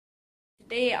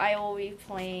Today I will be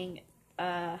playing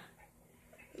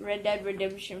Red Dead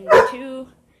Redemption 2,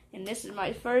 and this is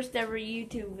my first ever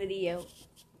YouTube video.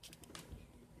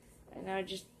 And I'm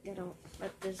just gonna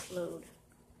let this load.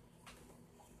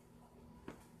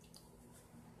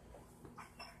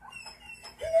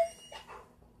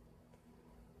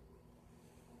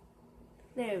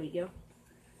 There we go.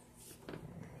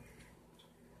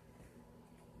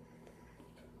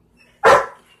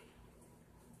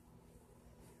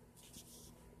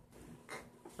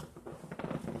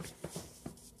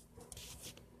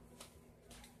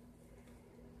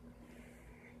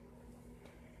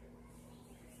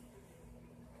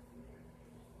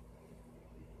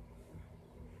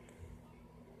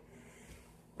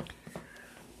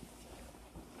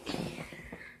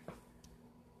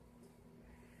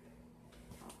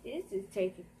 This is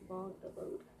taking long to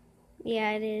load.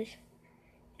 Yeah, it is.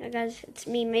 Yeah, guys, it's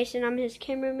me, Mason. I'm his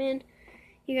cameraman.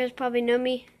 You guys probably know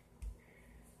me.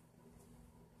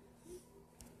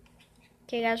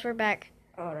 Okay, guys, we're back.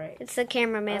 Alright. It's the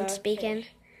cameraman speaking. Okay.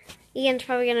 Ian's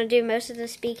probably going to do most of the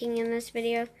speaking in this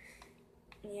video.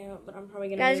 Yeah, but I'm probably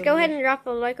gonna. Guys, go ahead and drop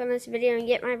a like on this video and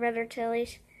get my brother at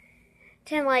least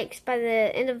 10 likes by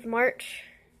the end of March.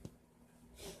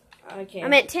 Okay.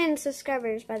 I'm at 10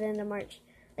 subscribers by the end of March.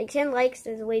 Like 10 likes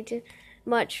is way too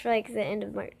much for like the end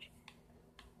of March.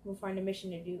 We'll find a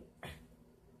mission to do.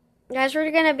 Guys,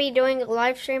 we're gonna be doing a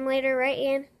live stream later, right,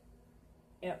 Ian?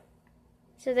 Yep.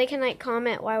 So they can like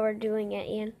comment while we're doing it,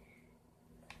 Ian.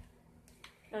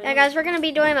 Yeah, guys, we're gonna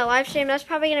be doing a live stream. That's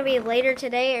probably gonna be later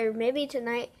today or maybe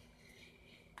tonight.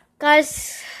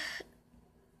 Guys,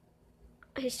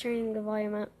 he's turning the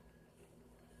volume up.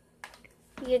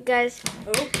 Yeah, guys.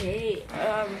 Okay.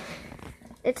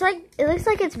 It looks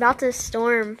like it's about to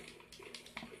storm.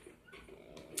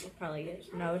 It probably is.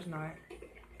 No, it's not.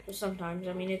 But sometimes,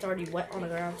 I mean, it's already wet on the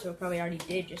ground, so it probably already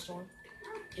did just storm.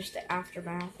 Just the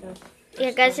aftermath of.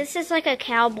 Yeah, guys, this is like a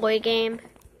cowboy game.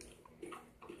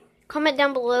 Comment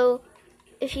down below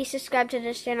if you subscribe to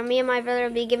this channel. Me and my brother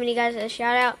will be giving you guys a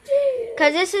shout out.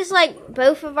 Because this is like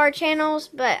both of our channels,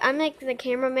 but I'm like the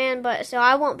cameraman, but so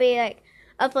I won't be like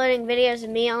uploading videos of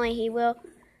me, only he will.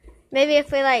 Maybe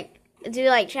if we like do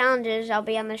like challenges, I'll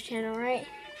be on this channel, right?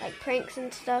 Like pranks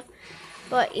and stuff.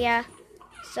 But yeah,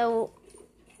 so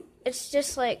it's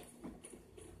just like,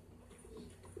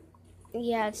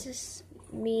 yeah, it's just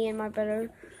me and my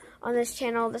brother on this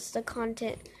channel. That's the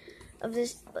content of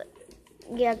this. But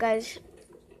yeah, guys,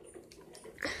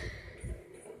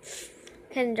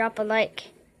 can drop a like.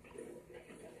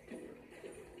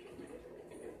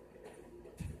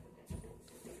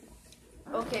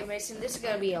 Okay, Mason, this is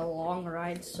gonna be a long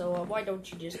ride, so why don't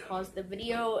you just pause the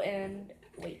video and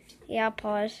wait? Yeah, I'll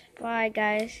pause. Bye,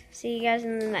 guys. See you guys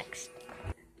in the next.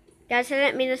 Guys, I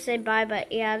didn't mean to say bye,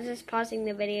 but yeah, I was just pausing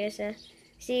the video, so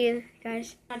see you,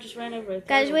 guys. I just ran over it.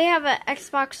 Guys, we have an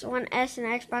Xbox One S and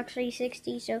Xbox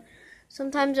 360, so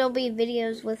sometimes there'll be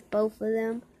videos with both of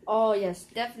them. Oh, yes,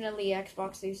 definitely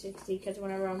Xbox 360, because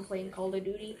whenever I'm playing Call of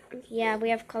Duty. Yeah, we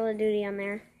have Call of Duty on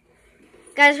there.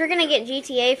 Guys, we're going to get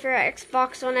GTA for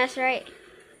Xbox One S, right?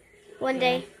 One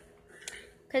day.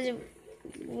 Because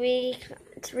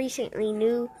it's recently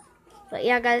new. But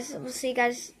yeah, guys, we'll see you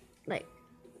guys, like,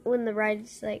 when the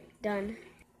ride's, like, done.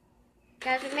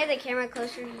 Guys, we made the camera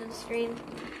closer to the screen.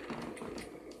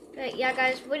 But yeah,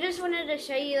 guys, we just wanted to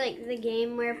show you, like, the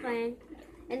game we're playing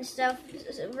and stuff.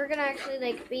 So we're going to actually,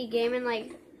 like, be gaming,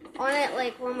 like, on it,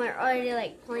 like, when we're already,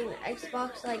 like, playing the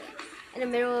Xbox, like, in the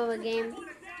middle of a game.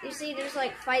 You see there's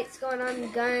like fights going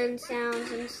on, gun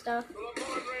sounds and stuff.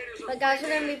 But guys, we're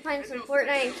going to be playing some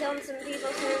Fortnite and killing some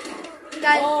people soon.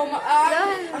 Guys, go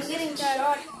ahead and I'm getting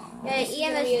shot. Yeah,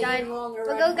 Ian has died.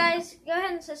 But go guys, go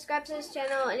ahead and subscribe to this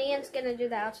channel, and Ian's going to do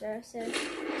the outro. So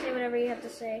say whatever you have to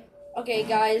say. Okay,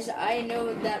 guys, I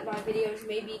know that my videos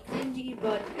may be cringy,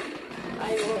 but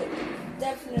I will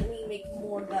definitely make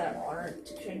more that aren't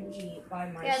cringy by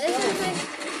myself. Yeah,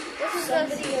 this is some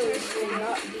videos will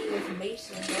not be with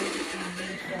Mason, they'll just be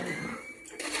Mason.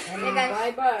 And yeah,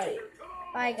 guys. bye-bye.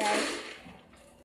 Bye, guys.